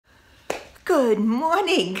Good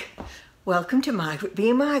morning. Welcome to Margaret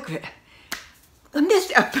being Margaret. On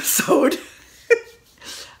this episode,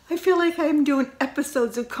 I feel like I'm doing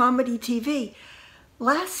episodes of comedy TV.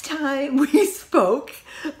 Last time we spoke,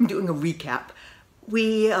 I'm doing a recap.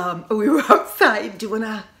 We were outside doing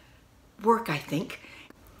our work, I think.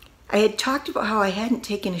 I had talked about how I hadn't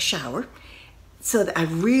taken a shower, so that I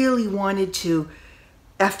really wanted to,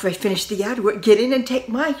 after I finished the yard work, get in and take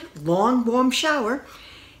my long, warm shower.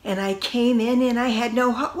 And I came in and I had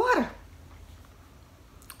no hot water.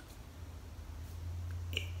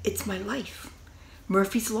 It's my life.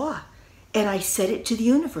 Murphy's Law. And I said it to the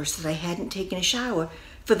universe that I hadn't taken a shower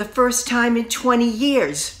for the first time in 20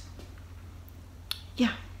 years.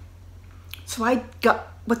 Yeah. So I got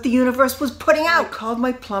what the universe was putting out. I called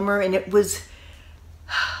my plumber and it was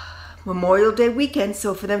Memorial Day weekend,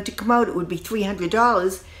 so for them to come out it would be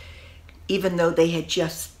 $300, even though they had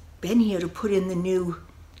just been here to put in the new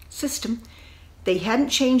system. They hadn't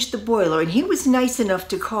changed the boiler, and he was nice enough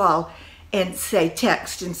to call and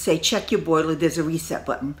text and say, check your boiler, there's a reset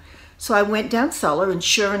button. So I went down cellar, and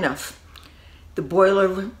sure enough, the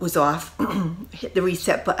boiler was off, hit the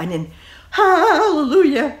reset button, and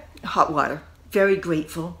hallelujah, hot water. Very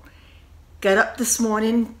grateful. Got up this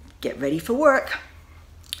morning, get ready for work.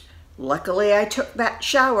 Luckily, I took that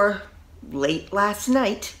shower late last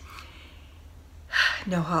night.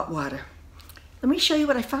 No hot water. Let me show you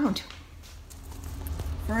what I found.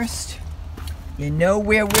 First, you know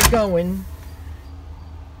where we're going.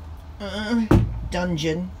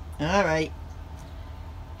 Dungeon. All right.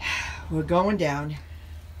 We're going down.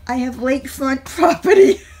 I have lakefront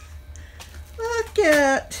property. Look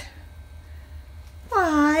at.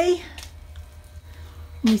 Why?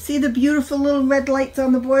 You see the beautiful little red lights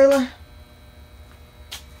on the boiler?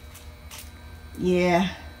 Yeah.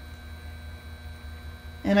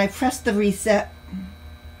 And I pressed the reset.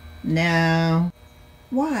 No.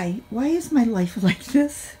 Why? Why is my life like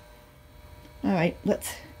this? All right,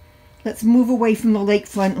 let's move away from the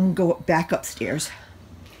lakefront and go back upstairs.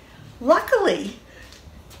 Luckily,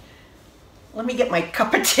 let me get my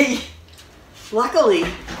cup of tea. Luckily,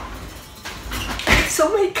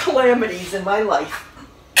 so many calamities in my life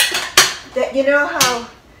that you know how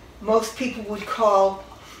most people would call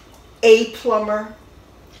a plumber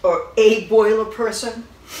or a boiler person?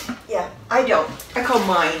 Yeah, I don't. I call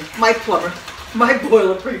mine, my plumber, my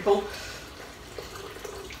boiler people.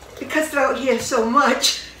 Because they're out here so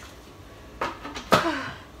much,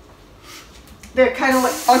 they're kind of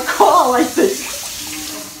like on call, I think.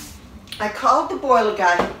 I called the boiler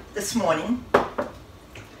guy this morning,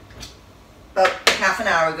 about half an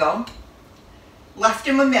hour ago, left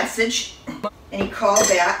him a message, and he called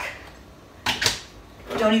back.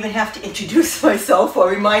 Don't even have to introduce myself or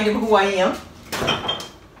remind him who I am.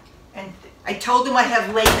 And I told him I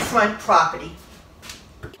have lakefront property.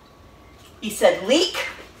 He said, leak?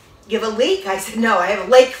 You have a leak? I said, no, I have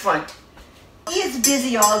a lakefront. He is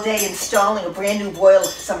busy all day installing a brand new boiler for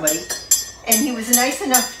somebody. And he was nice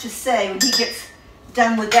enough to say when he gets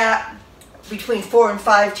done with that between 4 and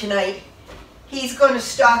 5 tonight, he's going to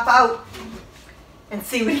stop out and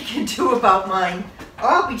see what he can do about mine. Or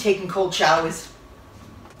I'll be taking cold showers,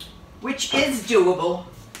 which is doable.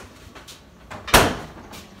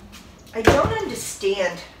 I don't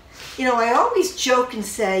understand. You know, I always joke and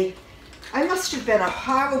say, I must have been a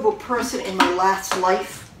horrible person in my last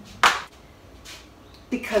life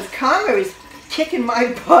because karma is kicking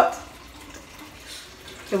my butt.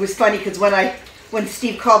 It was funny because when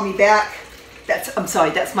Steve called me back, that's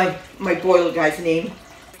my boiler guy's name.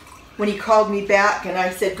 When he called me back and I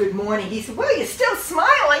said good morning, he said, well, you're still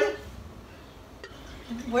smiling.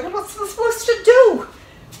 What am I supposed to do?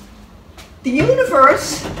 The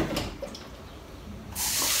universe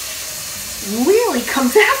really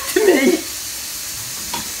comes after me.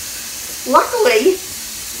 Luckily,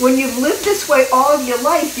 when you've lived this way all of your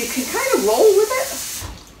life, you can kind of roll with it.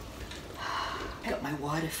 I got my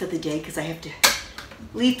water for the day because I have to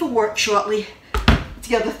leave for work shortly. It's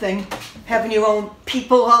the other thing, having your own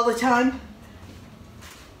people all the time.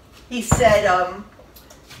 He said,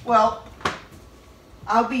 well,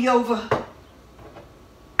 I'll be over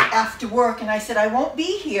after work, and I said, I won't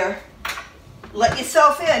be here. Let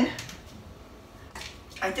yourself in.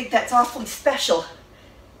 I think that's awfully special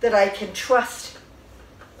that I can trust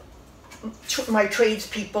my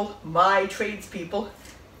tradespeople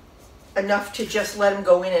enough to just let them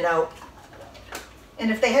go in and out.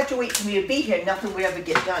 And if they have to wait for me to be here, nothing will ever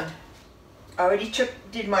get done. I already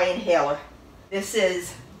did my inhaler. This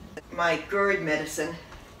is my GERD medicine.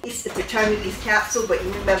 It's a time-release capsule, but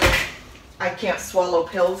you remember I can't swallow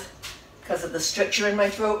pills because of the stricture in my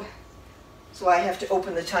throat. So I have to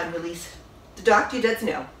open the time release The doctor does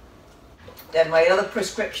know. Then my other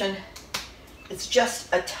prescription, it's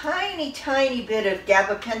just a tiny, tiny bit of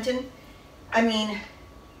gabapentin. I mean,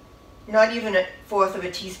 not even 1/4 of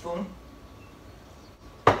a teaspoon.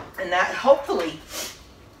 And that hopefully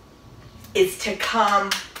is to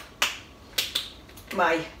calm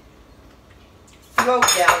my throat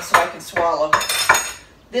down so I can swallow.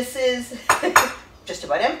 This is just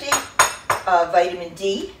about empty. Vitamin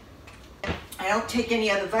D. I don't take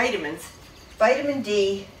any other vitamins. Vitamin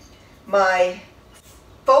D, my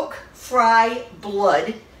Folk Fry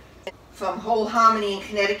blood from Whole Harmony in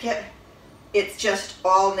Connecticut. It's just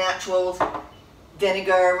all natural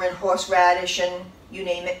vinegar and horseradish and you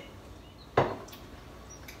name it.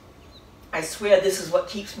 I swear this is what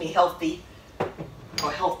keeps me healthy,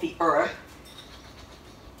 or healthier.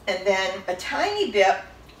 And then a tiny bit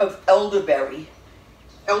of elderberry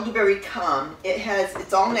calm.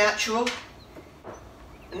 It's all natural,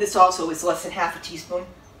 and this also is less than 1/2 teaspoon.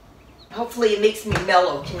 Hopefully it makes me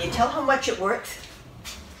mellow. Can you tell how much it works?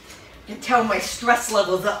 You can tell my stress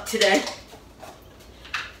level's up today.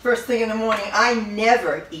 First thing in the morning, I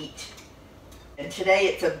never eat. And today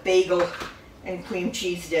it's a bagel and cream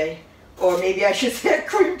cheese day. Or maybe I should say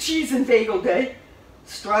cream cheese and bagel day.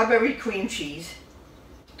 Strawberry cream cheese.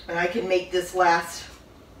 And I can make this last,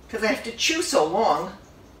 because I have to chew so long,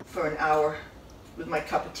 for an hour with my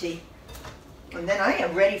cup of tea. And then I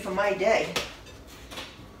am ready for my day.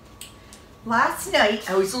 Last night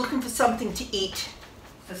I was looking for something to eat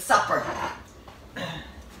for supper.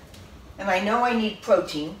 And I know I need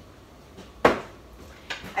protein.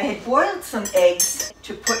 I had boiled some eggs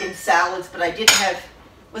to put in salads, but I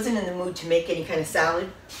wasn't in the mood to make any kind of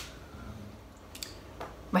salad.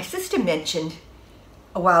 My sister mentioned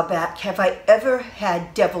a while back, have I ever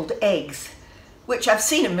had deviled eggs? Which I've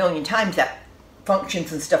seen a million times at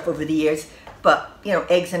functions and stuff over the years, but you know,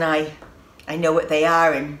 eggs and I know what they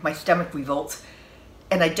are and my stomach revolts,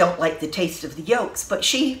 and I don't like the taste of the yolks. But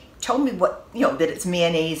she told me that it's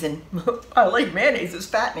mayonnaise, and I like mayonnaise, it's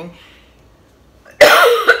fattening.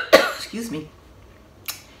 Excuse me.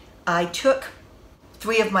 I took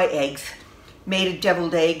 3 of my eggs, made a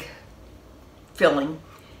deviled egg filling,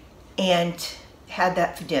 and had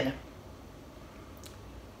that for dinner.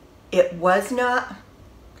 It was not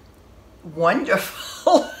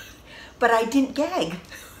wonderful, but I didn't gag,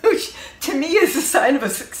 which to me is a sign of a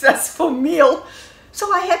successful meal.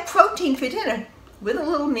 So I had protein for dinner with a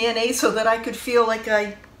little mayonnaise so that I could feel like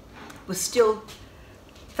I was still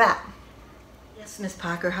fat. Yes, Miss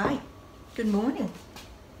Parker, hi. Good morning.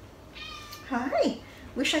 Hi.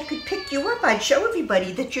 Wish I could pick you up. I'd show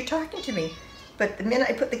everybody that you're talking to me. But the minute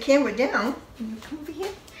I put the camera down, can you come over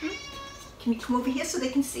here? Can you come over here so they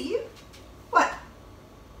can see you? What?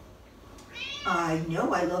 I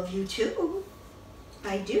know I love you too.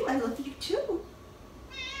 I do, I love you too.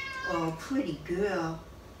 Oh, pretty girl.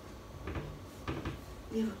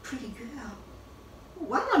 You're a pretty girl.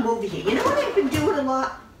 While I'm over here, you know what I've been doing a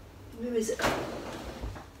lot? Where is it?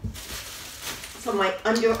 For my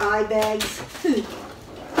under eye bags.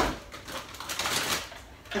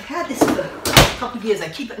 I've had this for a couple of years. I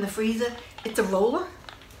keep it in the freezer. It's a roller.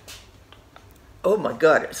 Oh my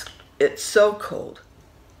God, it's so cold.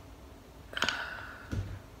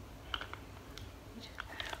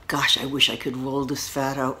 Gosh, I wish I could roll this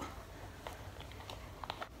fat out.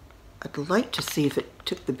 I'd like to see if it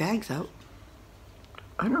took the bags out.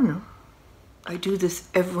 I don't know. I do this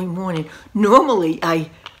every morning. Normally, I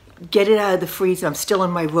get it out of the freezer. I'm still in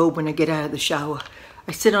my robe when I get out of the shower.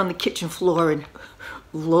 I sit on the kitchen floor and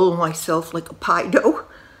roll myself like a pie dough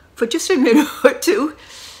for just a minute or two.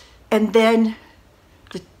 And then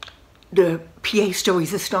the pièce de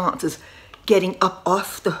résistance is getting up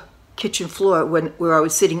off the kitchen floor where I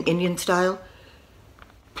was sitting Indian style.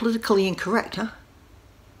 Politically incorrect, huh?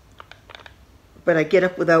 But I get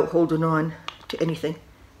up without holding on to anything.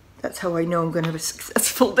 That's how I know I'm going to have a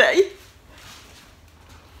successful day.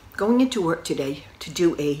 Going into work today to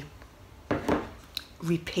do a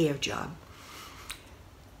repair job.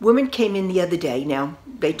 Woman came in the other day. Now,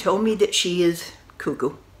 they told me that she is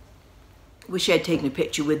cuckoo. Wish I had taken a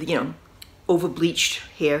picture with, over bleached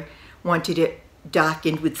hair. Wanted it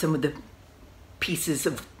darkened with some of the pieces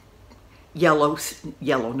of yellow,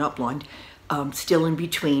 not blonde, still in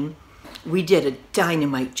between. We did a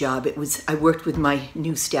dynamite job. I worked with my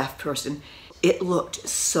new staff person. It looked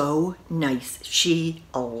so nice. She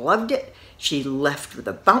loved it. She left with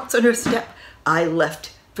a bounce on her step. I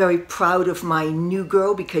left very proud of my new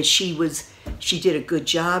girl because she did a good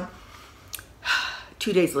job.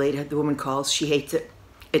 2 days later, the woman calls. She hates it.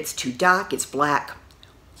 It's too dark. It's black.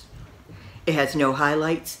 It has no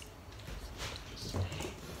highlights.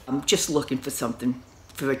 I'm just looking for something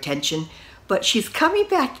for attention. But she's coming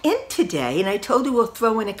back in today, and I told her we'll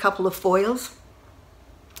throw in a couple of foils.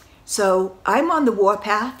 So I'm on the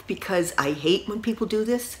warpath because I hate when people do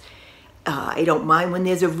this. I don't mind when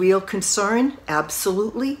there's a real concern,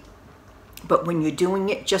 absolutely. But when you're doing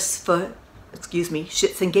it just for, excuse me,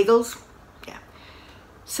 shits and giggles, yeah.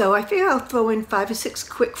 So I figure I'll throw in 5 or 6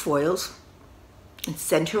 quick foils and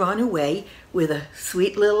send her on her way with a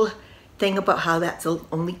sweet little thing about how that's the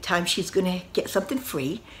only time she's gonna get something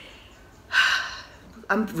free.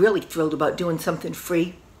 I'm really thrilled about doing something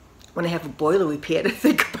free when I have a boiler repair to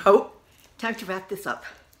think about. Time to wrap this up.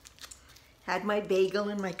 Had my bagel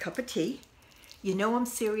and my cup of tea. You know I'm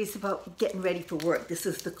serious about getting ready for work. This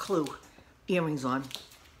is the clue. Earrings on.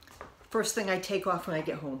 First thing I take off when I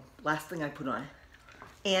get home. Last thing I put on.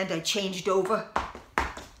 And I changed over.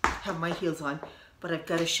 Have my heels on. But I've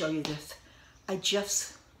got to show you this. I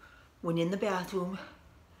just went in the bathroom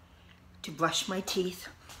to brush my teeth.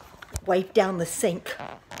 Wipe down the sink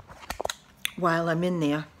while I'm in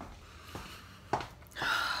there.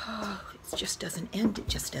 It just doesn't end. It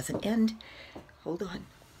just doesn't end. Hold on.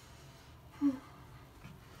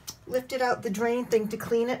 Lifted out the drain thing to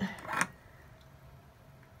clean it.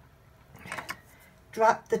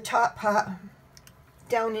 Dropped the top part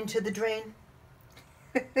down into the drain.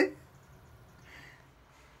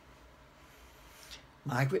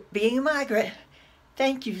 Margaret being Margaret,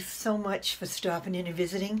 thank you so much for stopping in and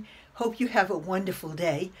visiting. Hope you have a wonderful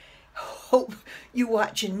day. Hope you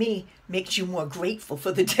watching me makes you more grateful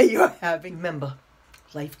for the day you're having. Remember,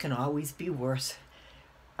 life can always be worse.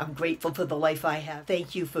 I'm grateful for the life I have.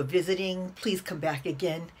 Thank you for visiting. Please come back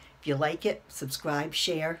again. If you like it, subscribe,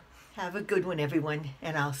 share. Have a good one, everyone,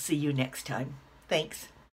 and I'll see you next time. Thanks.